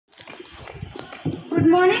Good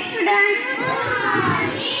morning, students. Good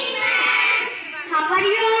morning, ma'am. How are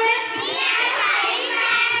you all? We are fine,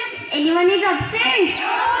 ma'am. Anyone is absent? No,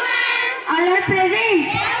 ma'am. All are present?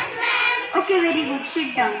 Yes, ma'am. Okay, very good.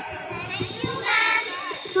 Sit down. Thank you, ma'am.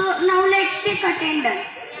 So now let's take attendance.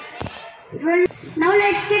 Now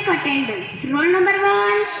let's take attendance. Roll number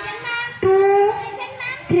 1, 2,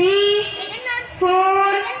 3, 4,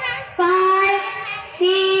 5,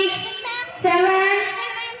 6, 7,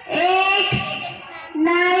 8,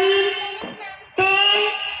 9, 10,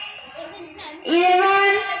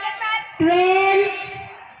 11, 12.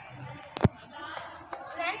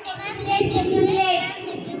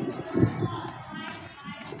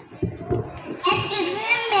 Excuse me,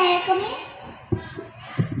 ma'am. May I come in?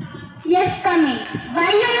 Yes, coming. Why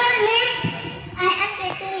you are late? I am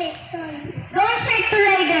getting late, sorry. Don't sit to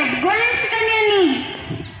like that. Go and sit on your knees.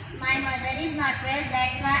 My mother is not well,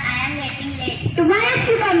 that's why I am getting late. Tomorrow if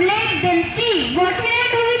you come late, then see what will I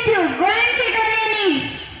do with you. Go and sit on your knees.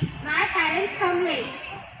 My parents come late.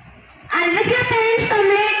 And if your parents come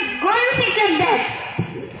late, go and sit like that.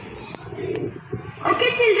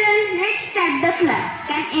 Okay children, let's start the class.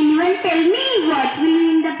 Can anyone tell me what we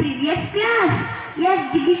learned in the previous class?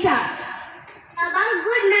 Yes, Jigisha. About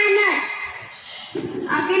good manners.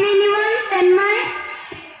 Again anyone? Tanmay?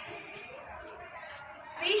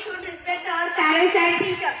 We should respect our parents and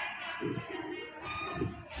teachers.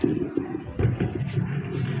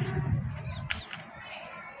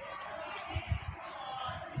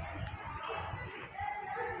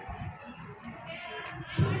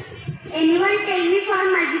 Anyone tell me for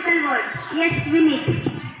magical words? Yes, Vinit.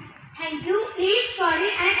 Thank you, please, sorry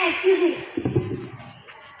and excuse me.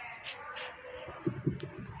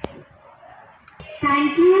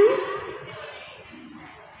 Thank you.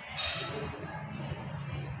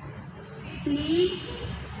 Please.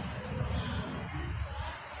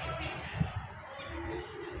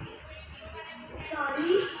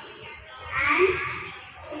 Sorry and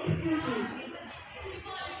excuse me.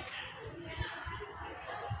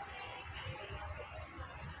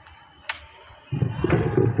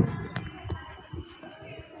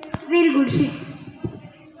 Very good, Shik.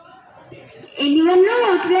 Anyone know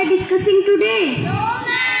what we are discussing today? No,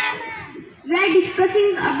 ma'am. We are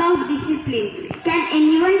discussing about discipline. Can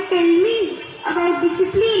anyone tell me about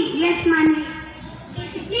discipline? Yes, Mani.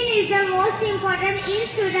 Discipline is the most important in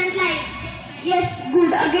student life. Yes,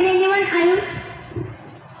 good. Again, anyone? Ayush?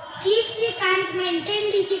 If we can't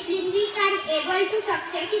maintain discipline, we can't able to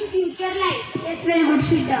success in future life. Yes, very good.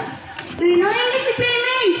 Sit down. Do you know indiscipline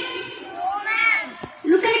means? No, ma'am.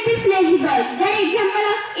 Look at these lazy girls. They are example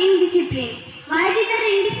of indiscipline. Why they are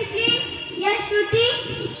indiscipline? Yes, Shruti?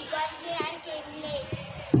 Because we are came late.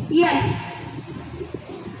 Yes.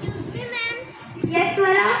 Excuse me, ma'am. Yes,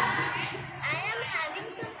 Swara? I am having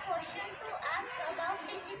some questions to ask about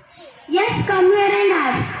discipline. Yes, come here and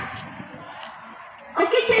ask.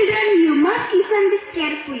 Okay, children, you must listen this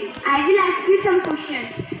carefully. I will ask you some questions.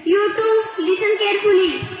 You too, listen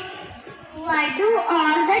carefully. Why do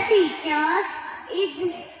all the teachers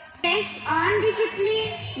insist on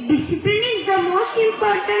discipline? Discipline is the most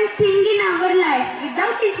important thing in our life.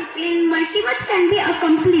 Without discipline, much can be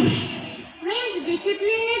accomplished. Means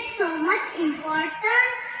discipline is so much important.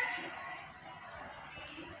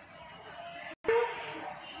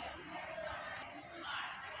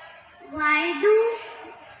 Why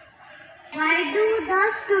do the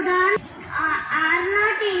students are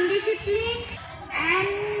not indisciplined and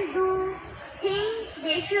do think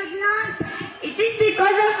they should not? It is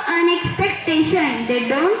because of unexpectation. They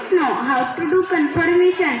don't know how to do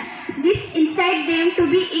confirmation. This incite them to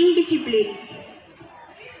be indisciplined.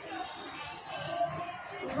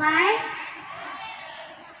 Why?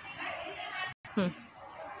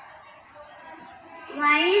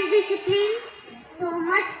 Why is discipline so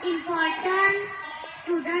much important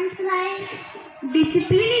students' life?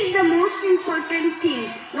 Discipline is the most important thing.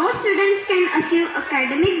 No students can achieve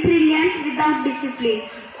academic brilliance without discipline.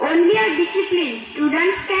 Only a disciplined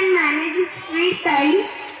student can manage his free time.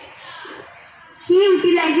 He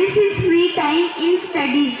utilizes his free time in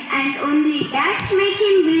studies and only that make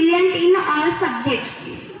him brilliant in all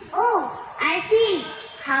subjects. Oh, I see.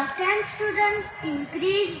 How can students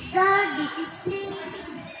increase the discipline?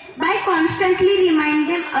 By constantly reminding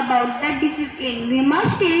them about the discipline, we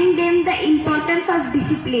must tell them the importance of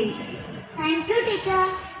discipline. Thank you, teacher.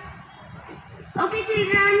 Okay,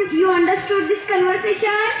 children, you understood this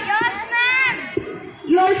conversation? Yes, ma'am.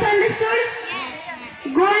 You also understood?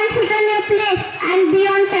 Yes. Go and sit on your place and be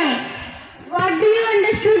on time. What do you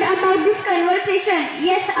understood about this conversation?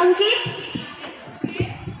 Yes, Ankit?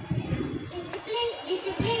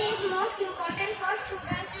 Discipline is most important for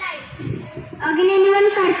student life. Again, anyone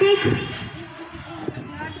Karthik?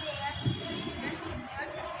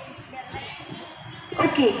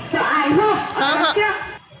 Okay, so I hope all of you.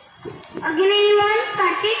 Again, anyone?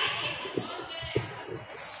 Karthik?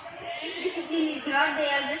 If discipline is not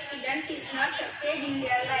there, the student is not succeed in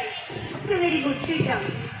their life. Okay, very good. Sit down.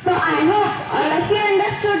 So I hope all of you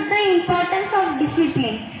understood the importance of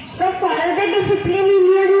discipline. So follow the discipline in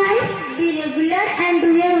your life, be regular and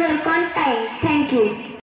do your work on time. Thank you.